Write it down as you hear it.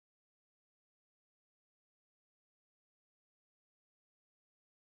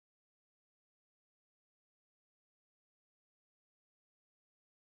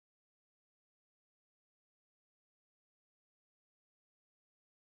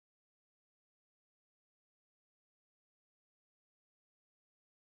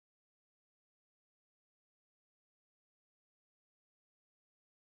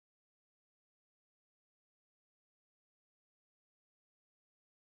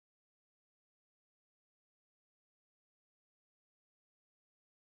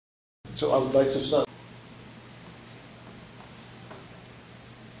So I would like to start.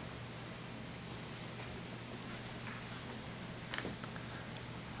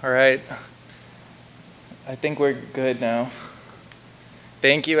 All right, I think we're good now.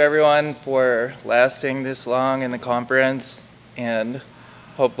 Thank you everyone for lasting this long in the conference, and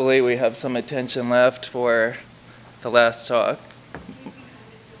hopefully we have some attention left for the last talk.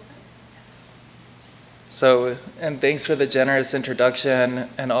 So, and thanks for the generous introduction,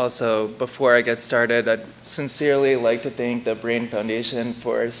 and also before I get started, I'd sincerely like to thank the Brain Foundation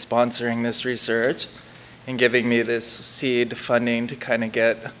for sponsoring this research and giving me this seed funding to kind of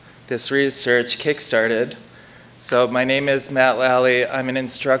get this research kick-started. So my name is Matt Lalli. I'm an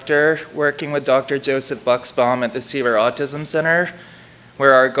instructor working with Dr. Joseph Buxbaum at the Seaver Autism Center,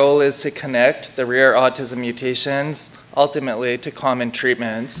 where our goal is to connect the rare autism mutations ultimately to common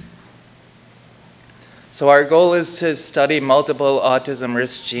treatments. So our goal is to study multiple autism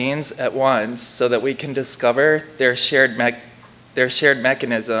risk genes at once so that we can discover their shared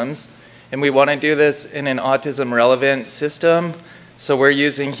mechanisms. And we want to do this in an autism-relevant system, so we're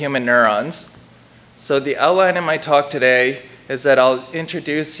using human neurons. So the outline of my talk today is that I'll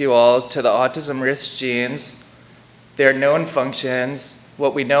introduce you all to the autism risk genes, their known functions,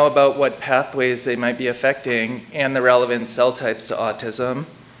 what we know about what pathways they might be affecting, and the relevant cell types to autism.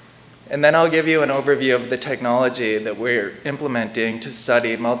 And then I'll give you an overview of the technology that we're implementing to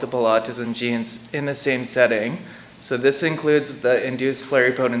study multiple autism genes in the same setting. So this includes the induced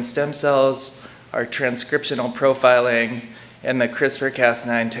pluripotent stem cells, our transcriptional profiling, and the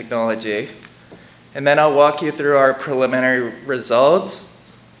CRISPR-Cas9 technology. And then I'll walk you through our preliminary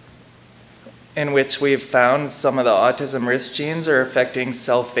results, in which we've found some of the autism risk genes are affecting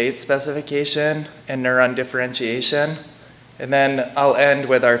cell fate specification and neuron differentiation. And then I'll end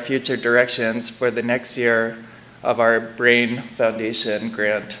with our future directions for the next year of our Brain Foundation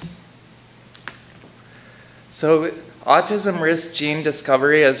grant. So autism risk gene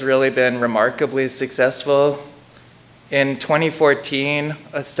discovery has really been remarkably successful. In 2014,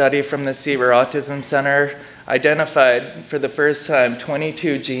 a study from the Seaver Autism Center identified for the first time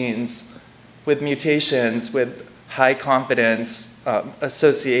 22 genes with mutations with high confidence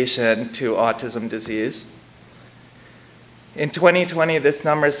association to autism disease. In 2020, this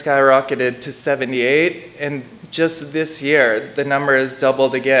number skyrocketed to 78, and just this year, the number has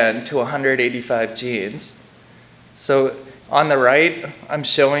doubled again to 185 genes. So on the right, I'm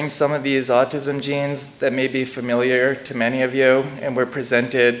showing some of these autism genes that may be familiar to many of you and were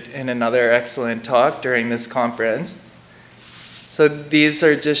presented in another excellent talk during this conference. So these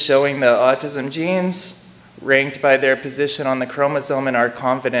are just showing the autism genes ranked by their position on the chromosome and our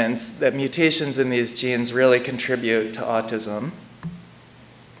confidence that mutations in these genes really contribute to autism.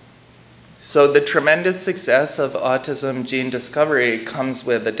 So the tremendous success of autism gene discovery comes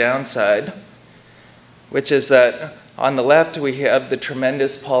with a downside, which is that on the left we have the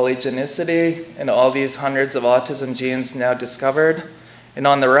tremendous polygenicity and all these hundreds of autism genes now discovered. And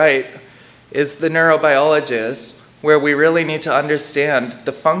on the right is the neurobiologists, where we really need to understand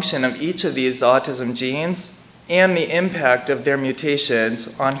the function of each of these autism genes and the impact of their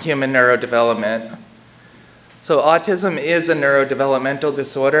mutations on human neurodevelopment. So autism is a neurodevelopmental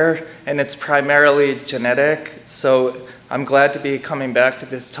disorder, and it's primarily genetic. So I'm glad to be coming back to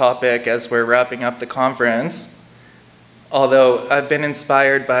this topic as we're wrapping up the conference, although I've been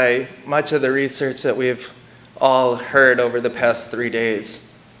inspired by much of the research that we've all heard over the past 3 days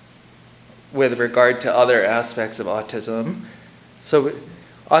with regard to other aspects of autism. So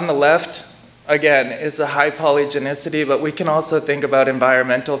on the left, again, is a high polygenicity, but we can also think about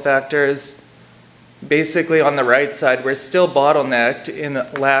environmental factors. Basically, on the right side, we're still bottlenecked in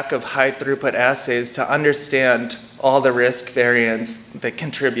lack of high-throughput assays to understand all the risk variants that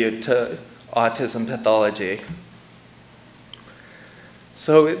contribute to autism pathology.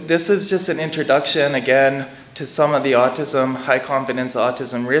 So this is just an introduction, again, to some of the autism, high-confidence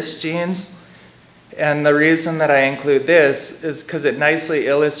autism risk genes. And the reason that I include this is because it nicely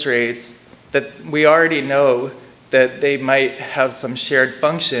illustrates that we already know that they might have some shared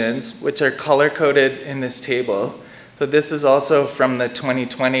functions, which are color-coded in this table. So this is also from the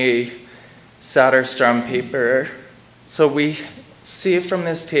 2020 Satterstrom paper. So we see from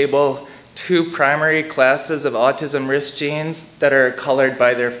this table 2 primary classes of autism risk genes that are colored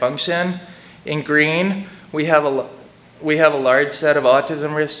by their function. In green, we have a large set of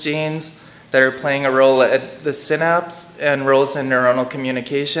autism risk genes that are playing a role at the synapse and roles in neuronal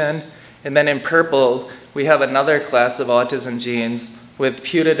communication. And then in purple, we have another class of autism genes with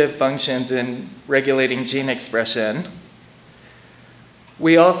putative functions in regulating gene expression.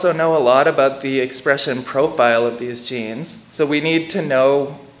 We also know a lot about the expression profile of these genes. So we need to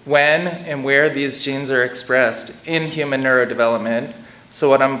know when and where these genes are expressed in human neurodevelopment. So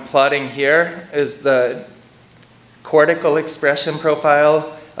what I'm plotting here is the cortical expression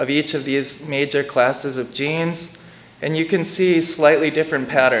profile of each of these major classes of genes, and you can see slightly different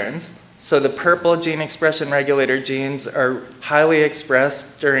patterns. So the purple gene expression regulator genes are highly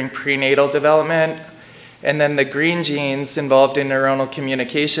expressed during prenatal development, and then the green genes involved in neuronal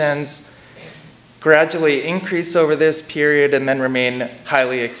communications gradually increase over this period and then remain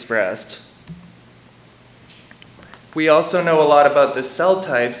highly expressed. We also know a lot about the cell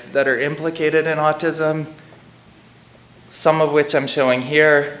types that are implicated in autism, some of which I'm showing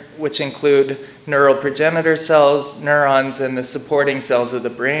here, which include neural progenitor cells, neurons, and the supporting cells of the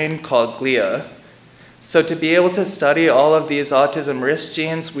brain called glia. So to be able to study all of these autism risk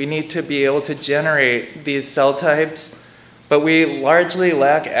genes, we need to be able to generate these cell types, but we largely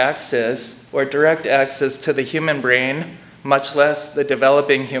lack access or direct access to the human brain, much less the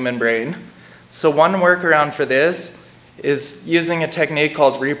developing human brain. So one workaround for this is using a technique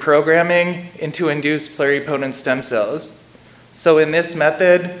called reprogramming into induced pluripotent stem cells. So in this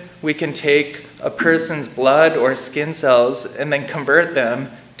method, we can take a person's blood or skin cells and then convert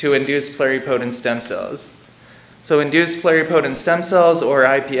them to induced pluripotent stem cells. So induced pluripotent stem cells, or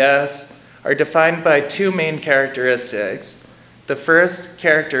iPS, are defined by two main characteristics. The first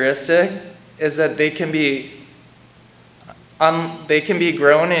characteristic is that they can be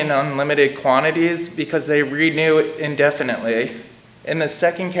grown in unlimited quantities because they renew indefinitely. And the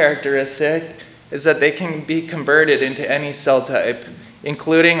second characteristic is that they can be converted into any cell type,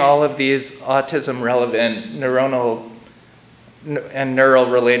 including all of these autism-relevant neuronal and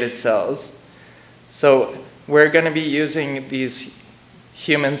neural-related cells. So we're going to be using these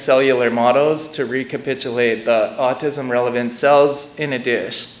human cellular models to recapitulate the autism-relevant cells in a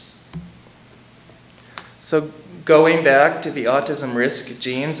dish. So going back to the autism risk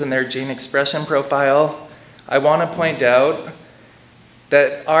genes and their gene expression profile, I want to point out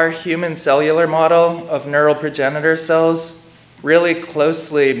that our human cellular model of neural progenitor cells really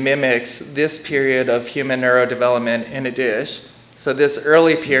closely mimics this period of human neurodevelopment in a dish. So this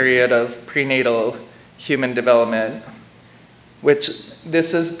early period of prenatal human development, which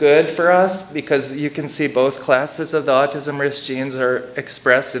this is good for us because you can see both classes of the autism risk genes are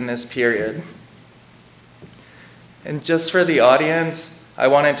expressed in this period. And just for the audience, I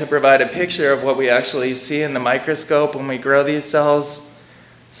wanted to provide a picture of what we actually see in the microscope when we grow these cells.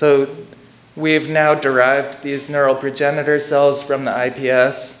 So we've now derived these neural progenitor cells from the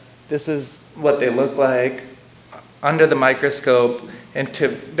iPS. This is what they look like under the microscope. And to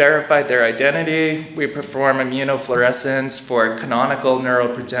verify their identity, we perform immunofluorescence for canonical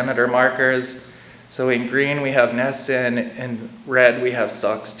neural progenitor markers. So in green, we have nestin, and red, we have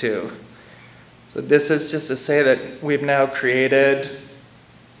SOX2. So this is just to say that we've now created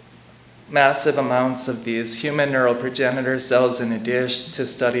massive amounts of these human neural progenitor cells in a dish to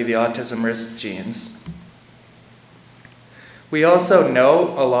study the autism risk genes. We also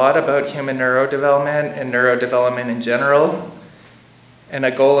know a lot about human neurodevelopment and neurodevelopment in general. And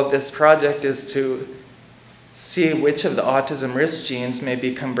a goal of this project is to see which of the autism risk genes may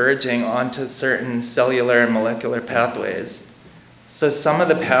be converging onto certain cellular and molecular pathways. So some of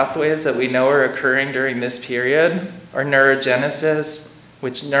the pathways that we know are occurring during this period are neurogenesis,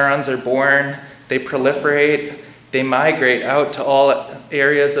 which neurons are born, they proliferate, they migrate out to all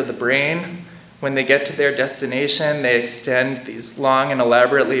areas of the brain. When they get to their destination, they extend these long and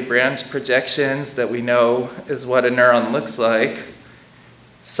elaborately branched projections that we know is what a neuron looks like.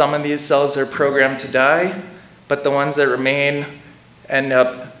 Some of these cells are programmed to die, but the ones that remain end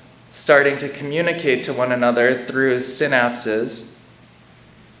up starting to communicate to one another through synapses.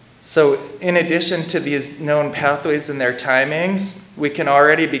 So in addition to these known pathways and their timings, we can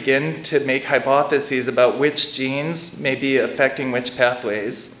already begin to make hypotheses about which genes may be affecting which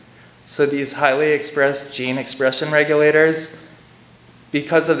pathways. So these highly expressed gene expression regulators,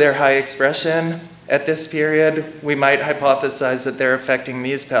 because of their high expression at this period, we might hypothesize that they're affecting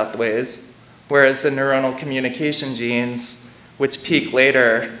these pathways, whereas the neuronal communication genes, which peak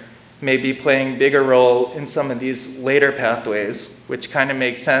later, may be playing a bigger role in some of these later pathways, which kind of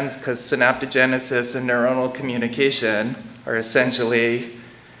makes sense because synaptogenesis and neuronal communication are essentially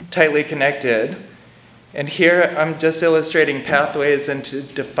tightly connected. And here I'm just illustrating pathways, and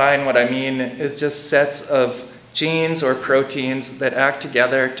to define what I mean is just sets of genes or proteins that act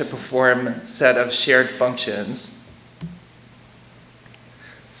together to perform a set of shared functions.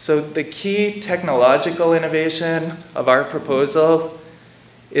 So the key technological innovation of our proposal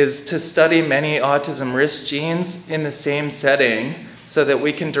is to study many autism risk genes in the same setting so that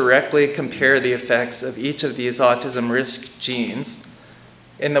we can directly compare the effects of each of these autism risk genes.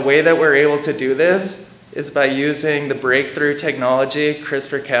 And the way that we're able to do this is by using the breakthrough technology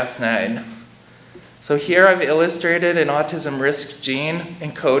CRISPR-Cas9. So here I've illustrated an autism risk gene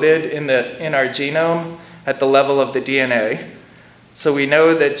encoded in our genome at the level of the DNA. So we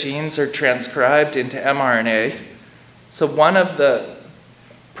know that genes are transcribed into mRNA. So one of the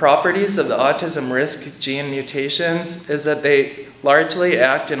properties of the autism risk gene mutations is that they largely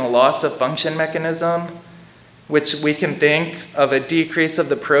act in a loss of function mechanism, which we can think of a decrease of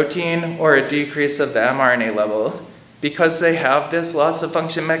the protein or a decrease of the mRNA level. Because they have this loss of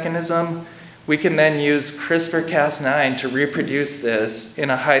function mechanism, we can then use CRISPR-Cas9 to reproduce this in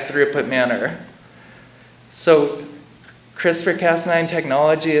a high-throughput manner. So CRISPR-Cas9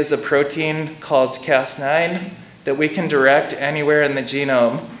 technology is a protein called Cas9 that we can direct anywhere in the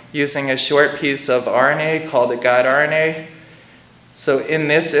genome using a short piece of RNA called a guide RNA. So in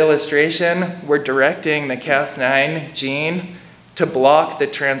this illustration, we're directing the Cas9 gene to block the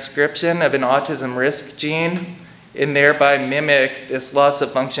transcription of an autism risk gene and thereby mimic this loss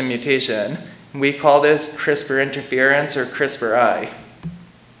of function mutation. We call this CRISPR interference or CRISPRi.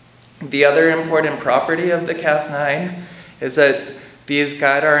 The other important property of the Cas9 is that these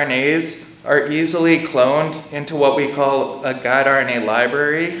guide RNAs are easily cloned into what we call a guide RNA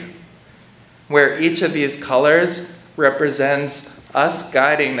library, where each of these colors represents us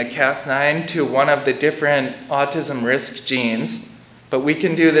guiding the Cas9 to one of the different autism risk genes. But we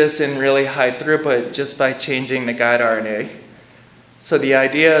can do this in really high throughput just by changing the guide RNA. So the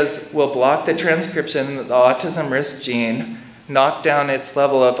idea is we'll block the transcription of the autism risk gene, knock down its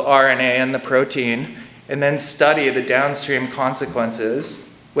level of RNA in the protein, and then study the downstream consequences,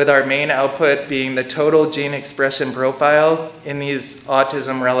 with our main output being the total gene expression profile in these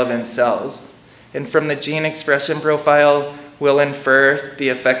autism-relevant cells. And from the gene expression profile, we'll infer the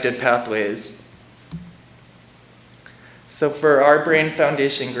affected pathways. So for our Brain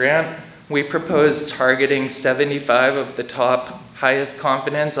Foundation grant, we propose targeting 75 of the top highest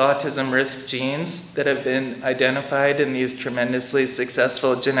confidence autism risk genes that have been identified in these tremendously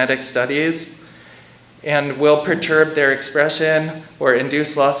successful genetic studies, and will perturb their expression or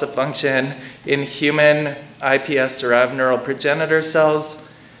induce loss of function in human iPS-derived neural progenitor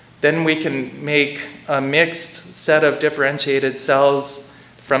cells. Then we can make a mixed set of differentiated cells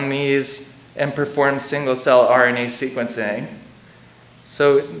from these and perform single-cell RNA sequencing.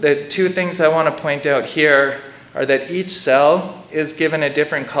 So the two things I want to point out here are that each cell is given a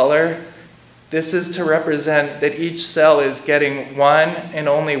different color. This is to represent that each cell is getting one and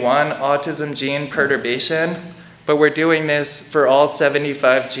only one autism gene perturbation, but we're doing this for all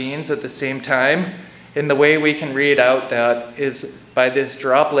 75 genes at the same time. And the way we can read out that is by this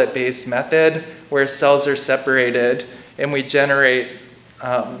droplet-based method where cells are separated and we generate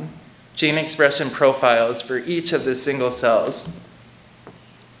gene expression profiles for each of the single cells.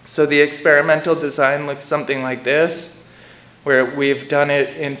 So the experimental design looks something like this, where we've done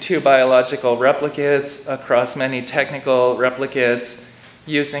it in 2 biological replicates across many technical replicates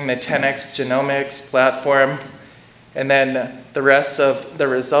using the 10x genomics platform. And then the rest of the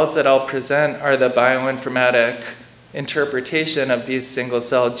results that I'll present are the bioinformatic interpretation of these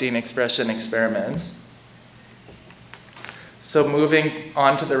single-cell gene expression experiments. So moving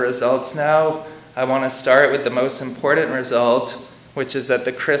on to the results now, I want to start with the most important result, which is that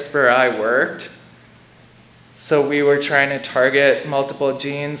the CRISPRi worked. So we were trying to target multiple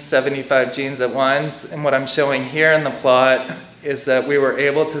genes, 75 genes at once, and what I'm showing here in the plot is that we were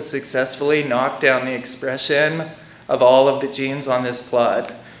able to successfully knock down the expression of all of the genes on this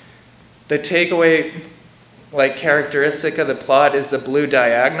plot. The takeaway characteristic of the plot is the blue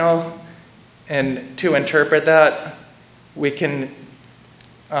diagonal, and to interpret that, we can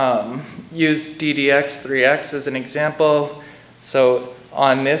use DDX3X as an example. So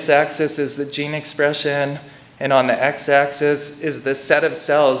on this axis is the gene expression, and on the x-axis is the set of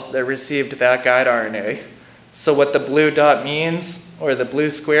cells that received that guide RNA. So what the blue dot means, or the blue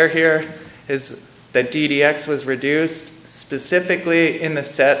square here, is that DDX was reduced specifically in the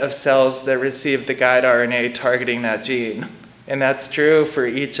set of cells that received the guide RNA targeting that gene. And that's true for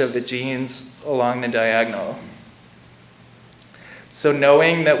each of the genes along the diagonal. So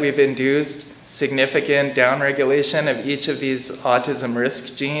knowing that we've induced significant downregulation of each of these autism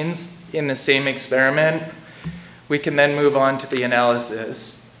risk genes in the same experiment, we can then move on to the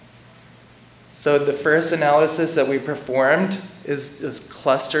analysis. So the first analysis that we performed is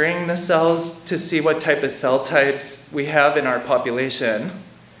clustering the cells to see what type of cell types we have in our population.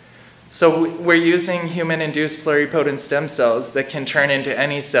 So we're using human-induced pluripotent stem cells that can turn into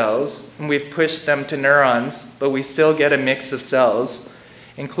any cells, and we've pushed them to neurons, but we still get a mix of cells,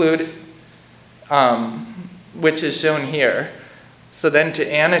 which is shown here. So then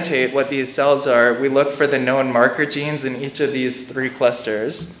to annotate what these cells are, we look for the known marker genes in each of these 3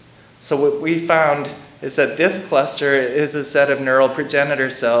 clusters. So what we found is that this cluster is a set of neural progenitor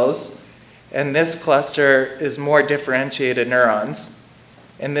cells, and this cluster is more differentiated neurons.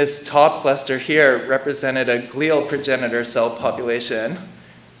 And this top cluster here represented a glial progenitor cell population.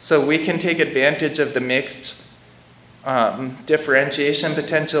 So we can take advantage of the mixed differentiation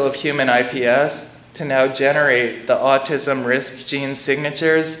potential of human iPS to now generate the autism risk gene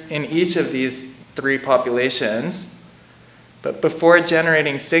signatures in each of these 3 populations. But before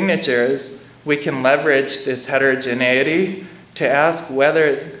generating signatures, we can leverage this heterogeneity to ask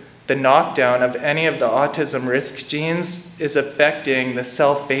whether the knockdown of any of the autism risk genes is affecting the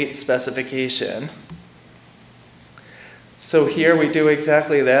cell fate specification. So here we do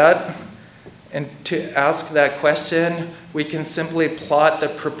exactly that. And to ask that question, we can simply plot the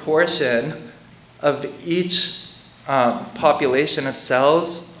proportion of each population of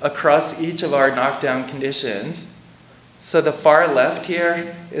cells across each of our knockdown conditions. So the far left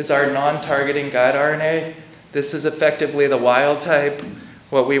here is our non-targeting guide RNA. This is effectively the wild type,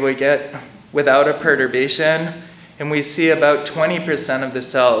 what we would get without a perturbation. And we see about 20% of the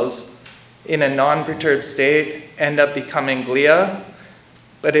cells in a non-perturbed state end up becoming glia.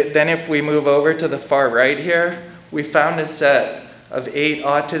 But then if we move over to the far right here, we found a set of 8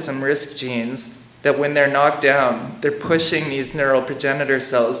 autism risk genes that when they're knocked down, they're pushing these neural progenitor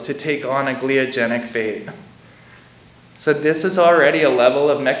cells to take on a gliogenic fate. So this is already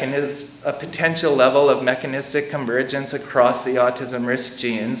a potential level of mechanistic convergence across the autism risk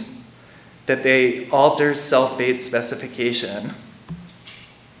genes, that they alter cell fate specification.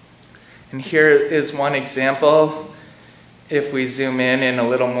 And here is one example, if we zoom in a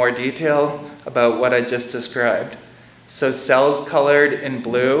little more detail about what I just described. So cells colored in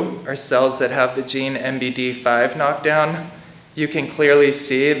blue are cells that have the gene MBD5 knockdown. You can clearly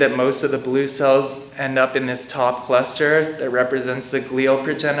see that most of the blue cells end up in this top cluster that represents the glial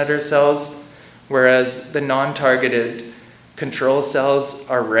progenitor cells, whereas the non-targeted control cells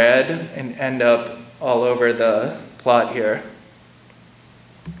are red and end up all over the plot here.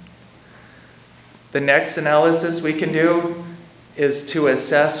 The next analysis we can do is to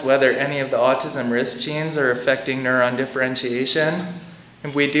assess whether any of the autism risk genes are affecting neuron differentiation.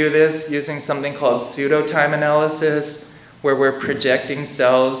 And we do this using something called pseudotime analysis, where we're projecting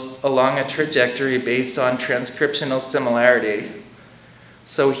cells along a trajectory based on transcriptional similarity.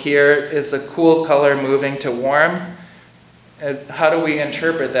 So here is a cool color moving to warm. And how do we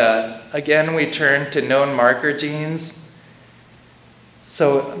interpret that? Again, we turn to known marker genes.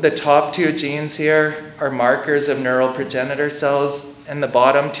 So the top 2 genes here are markers of neural progenitor cells, and the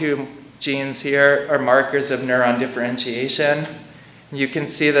bottom 2 genes here are markers of neuron differentiation. You can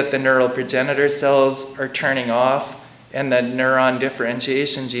see that the neural progenitor cells are turning off and the neuron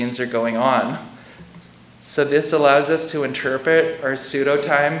differentiation genes are going on. So this allows us to interpret our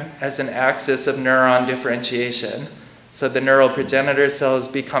pseudotime as an axis of neuron differentiation. So the neural progenitor cell is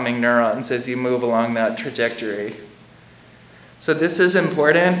becoming neurons as you move along that trajectory. So this is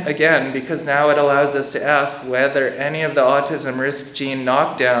important, again, because now it allows us to ask whether any of the autism risk gene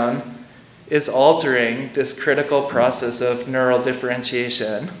knockdown is altering this critical process of neural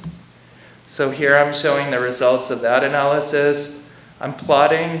differentiation. So here I'm showing the results of that analysis. I'm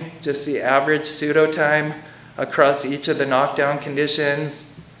plotting just the average pseudotime across each of the knockdown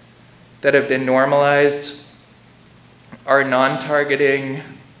conditions that have been normalized. Our non-targeting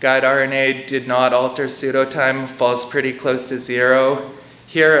guide RNA did not alter pseudotime, falls pretty close to 0.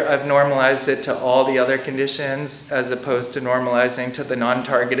 Here I've normalized it to all the other conditions as opposed to normalizing to the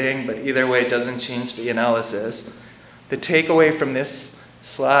non-targeting, but either way it doesn't change the analysis. The takeaway from this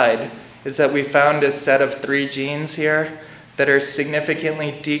slide is that we found a set of 3 genes here that are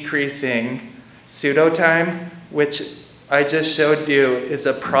significantly decreasing pseudotime, which I just showed you is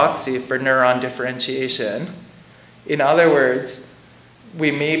a proxy for neuron differentiation. In other words, we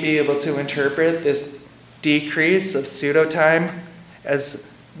may be able to interpret this decrease of pseudotime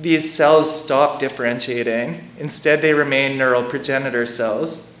as these cells stop differentiating. Instead, they remain neural progenitor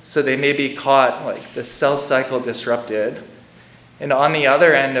cells, so they may be caught, like the cell cycle disrupted. And on the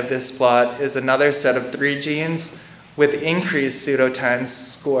other end of this plot is another set of 3 genes with increased pseudotime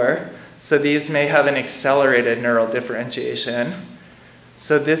score, so these may have an accelerated neural differentiation.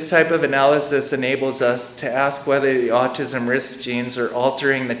 So this type of analysis enables us to ask whether the autism risk genes are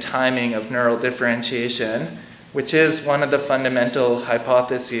altering the timing of neural differentiation, which is one of the fundamental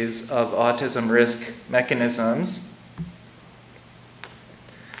hypotheses of autism risk mechanisms.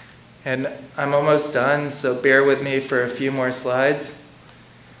 And I'm almost done, so bear with me for a few more slides.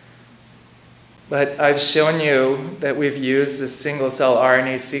 But I've shown you that we've used this single-cell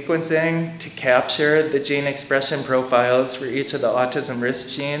RNA sequencing to capture the gene expression profiles for each of the autism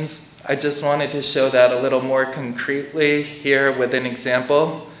risk genes. I just wanted to show that a little more concretely here with an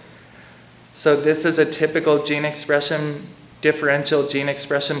example. So this is a typical gene expression, differential gene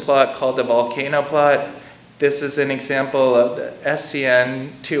expression plot called a volcano plot. This is an example of the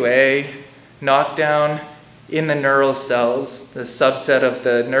SCN2A knockdown in the neural cells, the subset of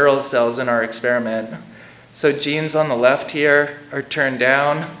the neural cells in our experiment. So genes on the left here are turned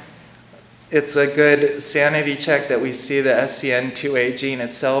down. It's a good sanity check that we see the SCN2A gene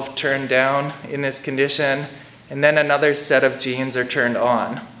itself turned down in this condition, and then another set of genes are turned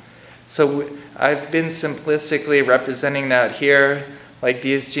on. So I've been simplistically representing that here, like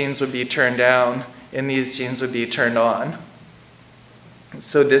these genes would be turned down and these genes would be turned on.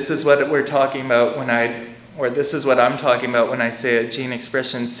 So this is what we're talking about this is what I'm talking about when I say a gene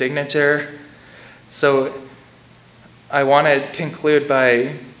expression signature. So I want to conclude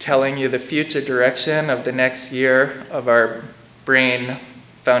by telling you the future direction of the next year of our Brain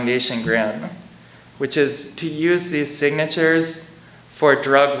Foundation grant, which is to use these signatures for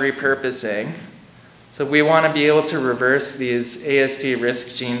drug repurposing. So we want to be able to reverse these ASD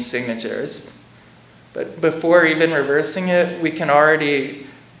risk gene signatures. But before even reversing it, we can already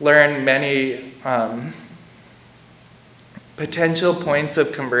learn many potential points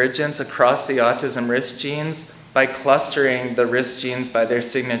of convergence across the autism risk genes by clustering the risk genes by their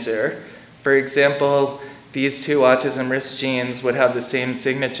signature. For example, these two autism risk genes would have the same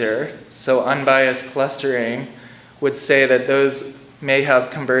signature, so unbiased clustering would say that those may have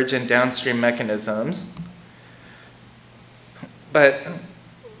convergent downstream mechanisms. But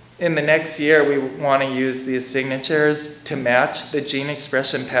in the next year, we want to use these signatures to match the gene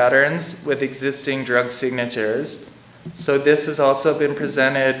expression patterns with existing drug signatures. So this has also been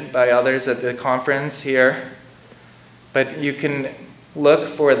presented by others at the conference here. But you can look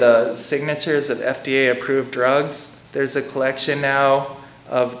for the signatures of FDA-approved drugs. There's a collection now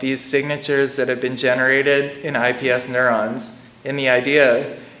of these signatures that have been generated in iPS neurons. And the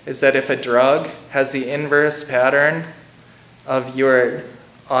idea is that if a drug has the inverse pattern of your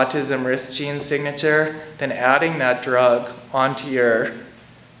autism risk gene signature, then adding that drug onto your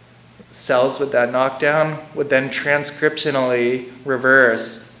cells with that knockdown would then transcriptionally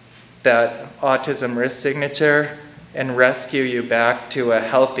reverse that autism risk signature and rescue you back to a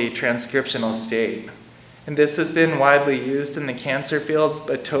healthy transcriptional state. And this has been widely used in the cancer field,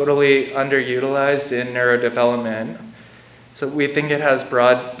 but totally underutilized in neurodevelopment. So we think it has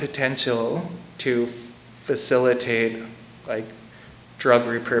broad potential to facilitate drug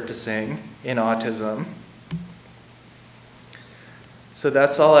repurposing in autism. So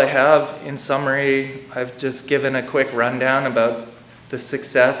that's all I have. In summary, I've just given a quick rundown about the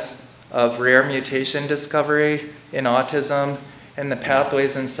success of rare mutation discovery in autism and the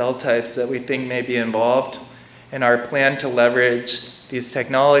pathways and cell types that we think may be involved, and our plan to leverage these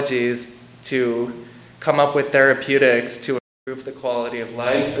technologies to come up with therapeutics to improve the quality of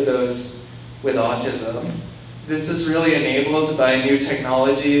life for those with autism. This is really enabled by new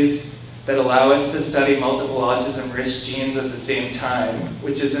technologies that allow us to study multiple autism risk genes at the same time,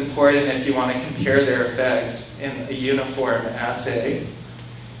 which is important if you want to compare their effects in a uniform assay.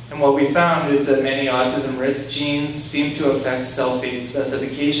 And what we found is that many autism risk genes seem to affect cell fate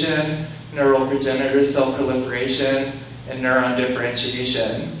specification, neural progenitor cell proliferation, and neuron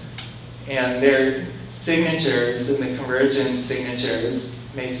differentiation. And their signatures and the convergent signatures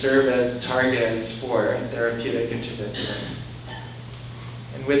may serve as targets for therapeutic intervention.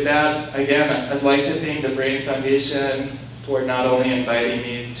 And with that, again, I'd like to thank the Brain Foundation for not only inviting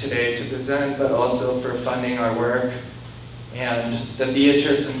me today to present, but also for funding our work, and the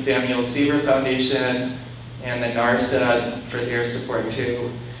Beatrice and Samuel Seaver Foundation and the NARSAD for their support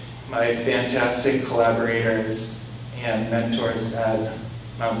too, my fantastic collaborators and mentors at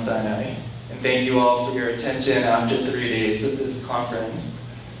Mount Sinai. And thank you all for your attention after 3 days of this conference.